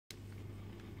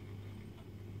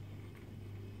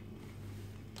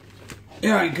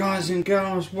Alright guys and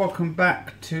girls, welcome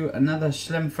back to another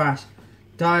Slimfast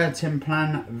dieting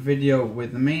plan video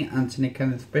with me, Anthony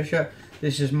Kenneth Bishop.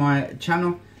 This is my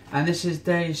channel and this is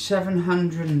day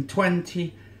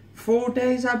 724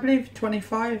 days, I believe,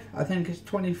 25, I think it's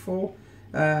 24.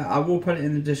 I will put it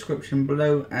in the description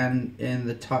below and in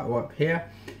the title up here.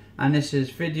 And this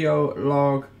is video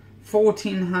log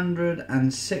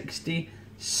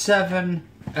 1467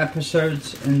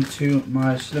 episodes into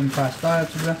my Slimfast diet.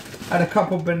 I had a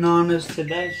couple bananas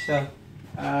today, so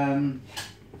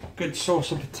good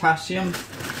source of potassium.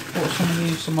 Bought some of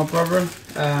these for my brother.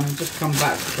 Just come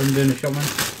back from doing the shopping.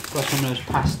 Got some of those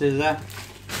pastas there.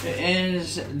 It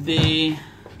is the,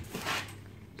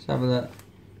 let's have a look.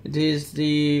 It is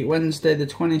the Wednesday the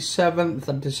 27th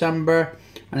of December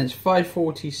and it's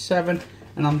 5:47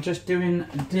 and I'm just doing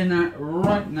dinner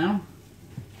right now.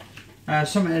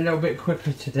 Something a little bit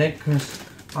quicker today because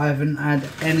I haven't had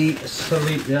any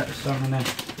sleep yet, so I'm going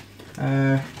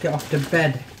to get off to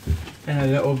bed in a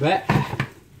little bit.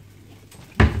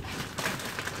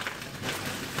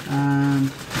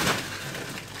 And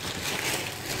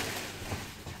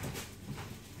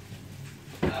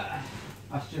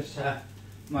that's just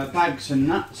my bags and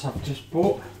nuts I've just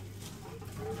bought.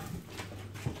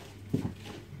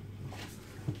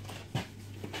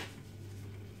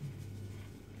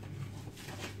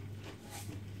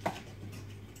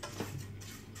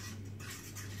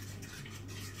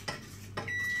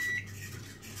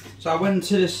 So I went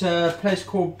to this place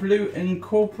called Blue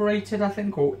Incorporated, I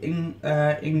think, or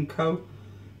Inco,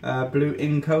 Blue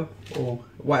Inco, or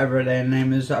whatever their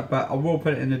name is. But I will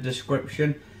put it in the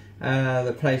description,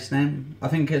 the place name. I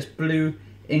think it's Blue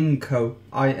Inco,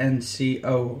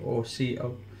 I-N-C-O or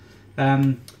C-O.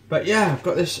 But yeah, I've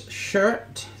got this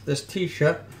shirt, this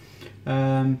t-shirt,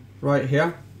 right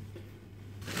here,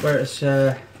 where it's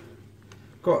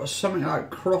got something like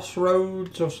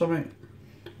Crossroads or something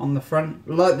on the front,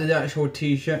 like the actual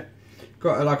t-shirt.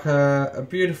 Got like a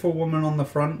beautiful woman on the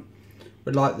front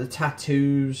with like the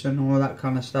tattoos and all that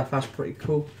kind of stuff. That's pretty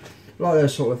cool. Like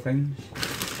those sort of things.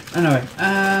 Anyway,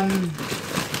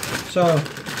 so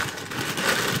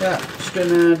yeah, just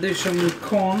gonna do some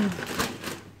corn a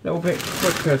little bit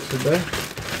quicker today.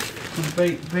 Some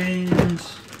baked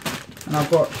beans, and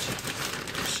I've got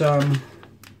some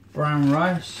brown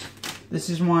rice.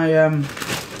 This is my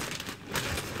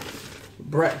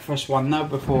breakfast one now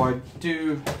before I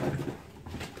do,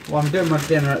 well, I'm doing my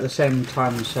dinner at the same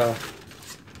time, so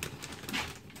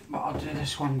I'll do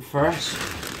this one first.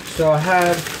 So I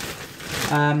had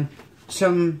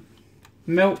some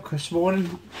milk this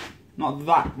morning, not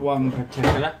that one in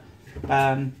particular.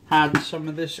 Had some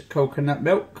of this coconut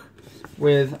milk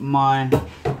with my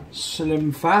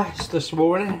Slimfast this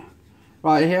morning,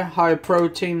 right here. High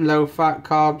protein, low fat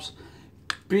carbs,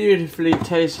 beautifully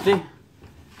tasty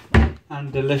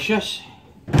and delicious.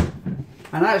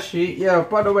 And actually, yeah,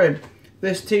 by the way,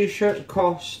 this t-shirt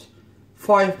cost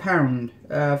 £5.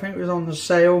 I think it was on the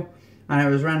sale and it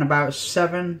was around about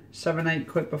 8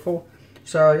 quid before.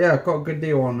 So yeah, got a good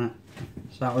deal on it,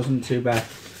 so that wasn't too bad.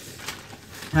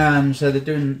 So they're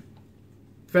doing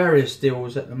various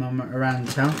deals at the moment around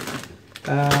town.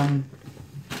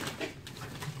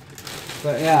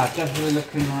 But yeah, definitely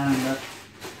looking around there.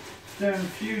 Doing a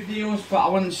few deals, but I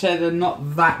wouldn't say they're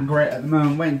not that great at the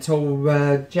moment. Wait until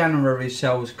January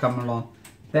sales come along,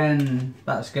 then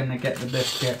that's going to get the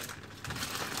biscuit.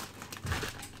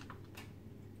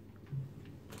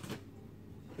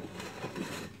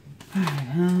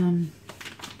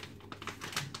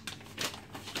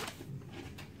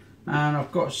 And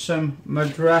I've got some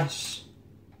Madras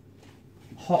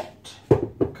hot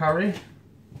curry.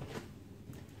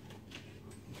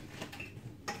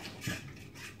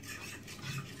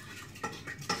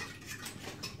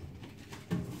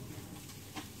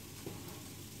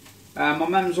 My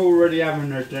mum's already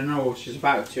having her dinner, or she's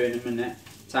about to in a minute,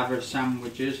 to have her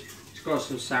sandwiches. She's got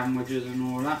some sandwiches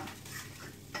and all that.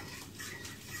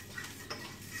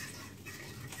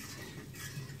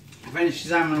 I think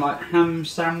she's having like ham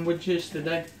sandwiches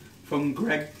today from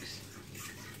Greg's.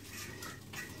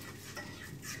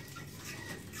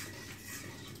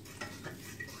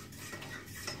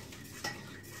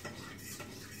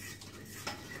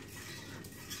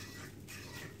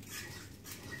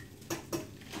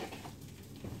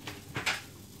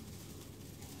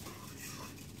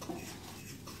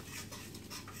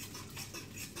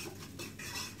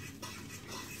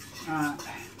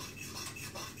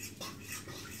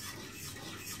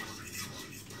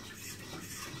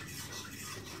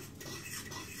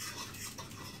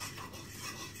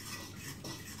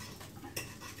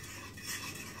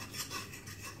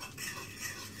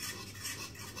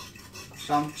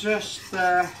 So I'm just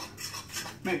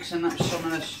mixing up some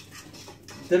of this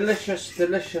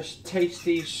delicious,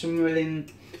 tasty, smelling,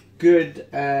 good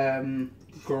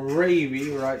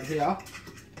gravy right here.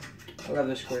 I love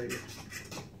this gravy.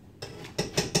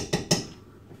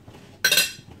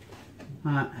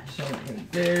 Alright, so what I'm going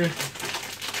to do,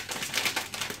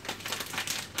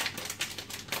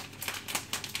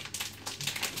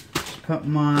 just put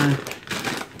my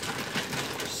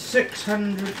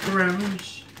 600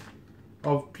 grams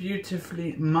of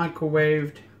beautifully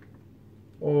microwaved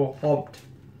or hobbed,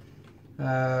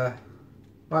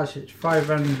 actually it's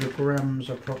 500 grams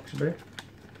approximately.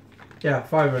 Yeah,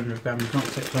 500 grams, not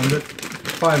 600.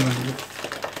 500.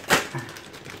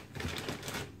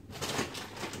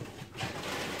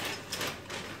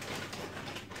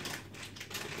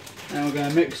 Now we're going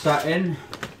to mix that in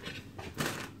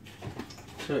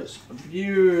so it's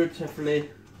beautifully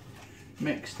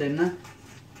mixed in there.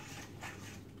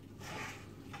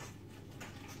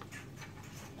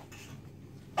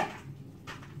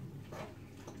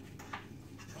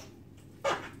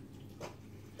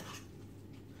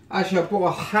 Actually, I bought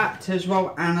a hat as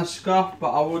well and a scarf,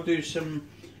 but I will do some,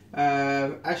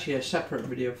 actually a separate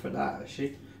video for that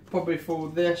actually. Probably for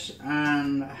this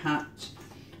and a hat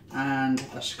and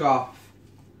a scarf.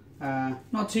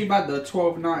 Not too bad though,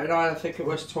 $12.99 I think it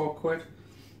was, 12 quid.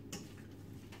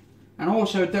 And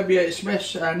also W.H.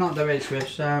 Smiths, not W.H.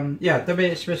 Smiths, yeah,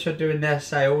 W.H. Smiths are doing their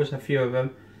sales, a few of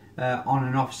them, on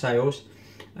and off sales.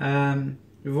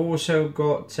 We've also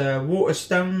got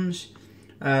Waterstones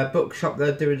bookshop,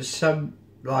 they're doing some,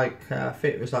 like, I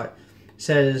think it was like,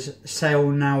 says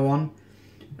sale now on.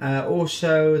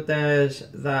 Also there's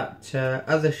that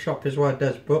other shop as well,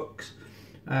 does books.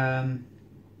 I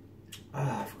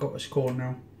forgot what it's called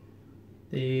now.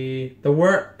 The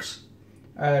Works.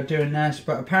 Doing this,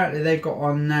 but apparently they got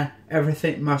on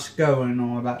Everything Must Go and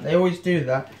all that. They always do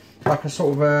that, like a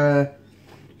sort of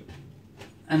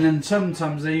and then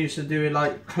sometimes they used to do it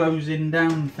like closing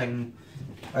down thing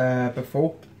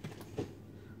before,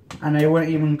 and they weren't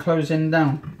even closing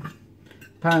down.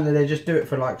 Apparently they just do it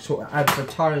for like sort of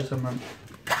advertisement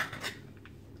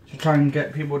to try and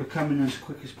get people to come in as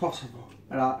quick as possible.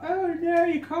 They're like, oh no,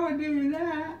 you can't do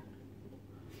that.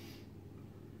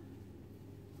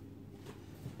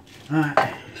 Alright.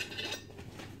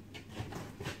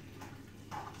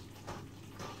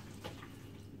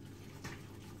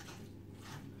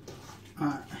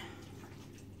 Alright.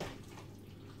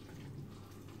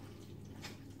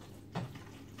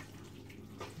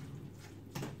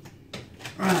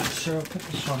 Alright, so I'll put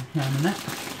this on here in a minute.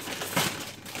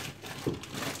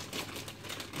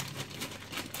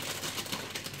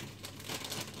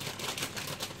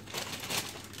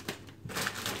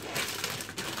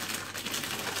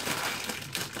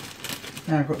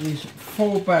 Now I've got these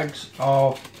 4 bags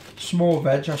of small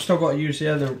veg. I've still got to use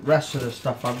the rest of the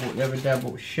stuff I bought the other day. I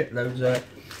bought shitloads of it.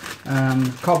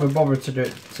 Can't be bothered to do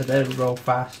it today real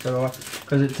fast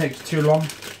because it takes too long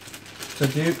to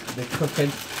do the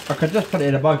cooking. I could just put it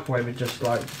in a microwave and just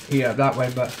like heat up that way,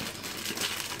 but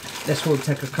this will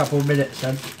take a couple of minutes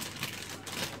then.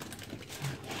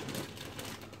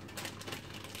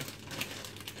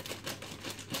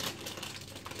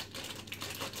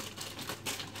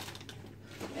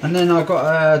 And then I got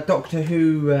a Doctor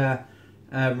Who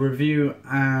review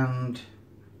and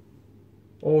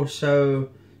also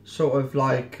sort of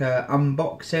like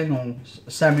unboxing or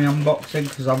semi-unboxing,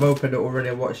 because I've opened it already.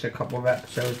 I watched a couple of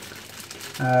episodes,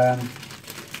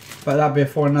 but that'll be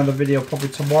for another video probably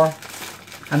tomorrow.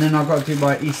 And then I've got to do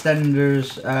my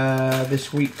EastEnders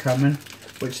this week coming,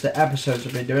 which the episodes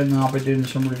will be doing, and I'll be doing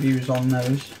some reviews on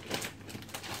those.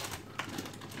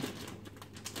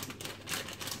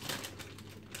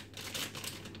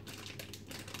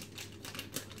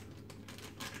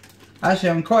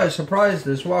 Actually, I'm quite surprised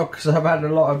as well, because I've had a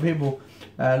lot of people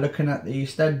looking at the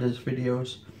EastEnders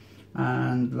videos,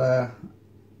 and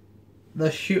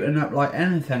they're shooting up like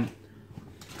anything.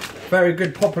 Very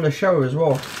good, popular show as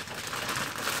well.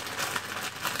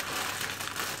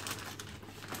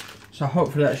 So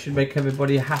hopefully that should make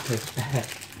everybody happy.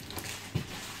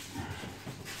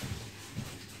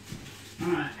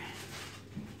 Alright.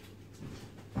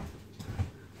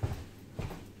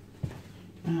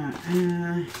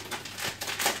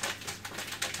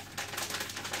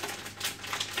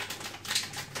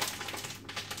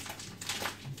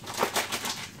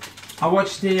 I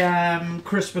watched the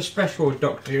Christmas special with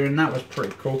Doctor Who, and that was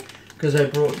pretty cool because they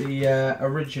brought the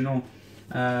original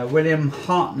William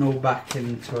Hartnell back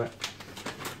into it,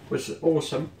 which is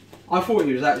awesome. I thought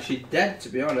he was actually dead, to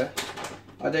be honest.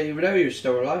 I didn't even know he was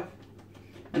still alive,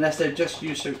 unless they just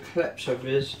used some clips of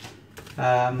his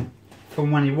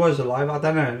from when he was alive. I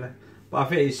don't know, but I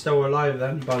think he's still alive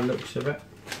then by the looks of it.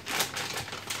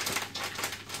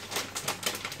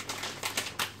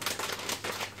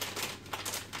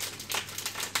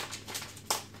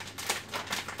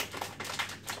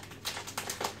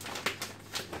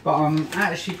 But I'm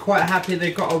actually quite happy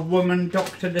they got a woman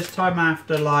doctor this time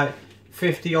after like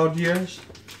 50 odd years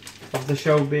of the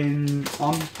show being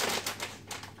on.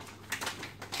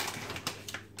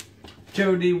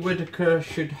 Jodie Whittaker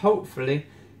should hopefully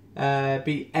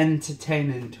be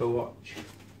entertaining to watch.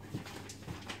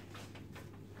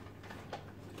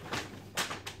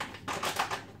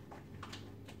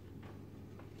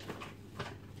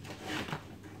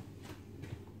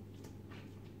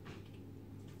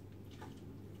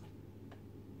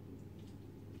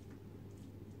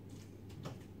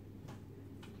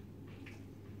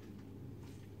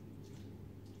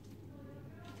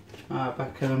 Alright,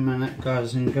 back in a minute,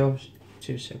 guys and girls.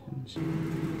 2 seconds.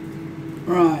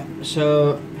 Right,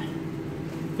 so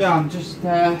yeah, I'm just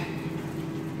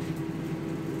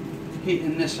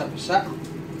heating this up a sec.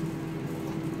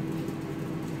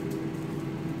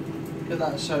 Get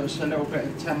that so it's a little bit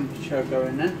of temperature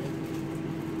going in.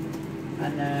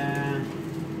 And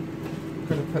I'm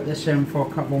going to put this in for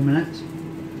a couple of minutes.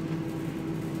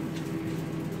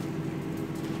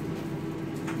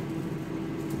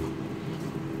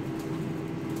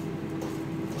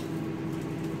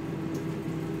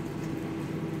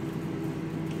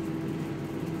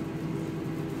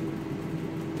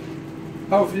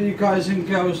 Hopefully you guys and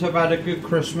girls have had a good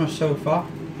Christmas so far.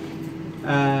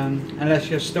 Unless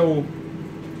you're still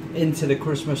into the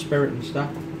Christmas spirit and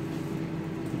stuff.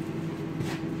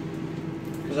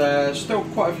 Because there's still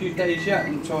quite a few days yet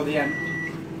until the end.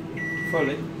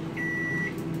 Fully.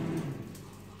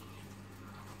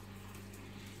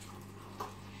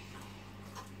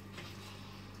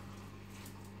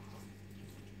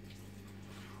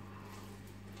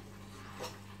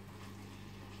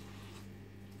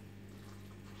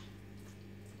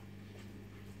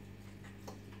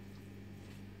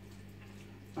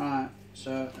 Alright,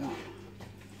 so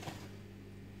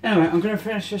anyway, I'm going to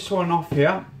finish this one off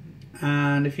here.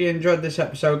 And if you enjoyed this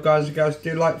episode, guys and girls,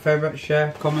 do like, favourite,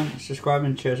 share, comment, subscribe,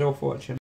 and cheers all for watching.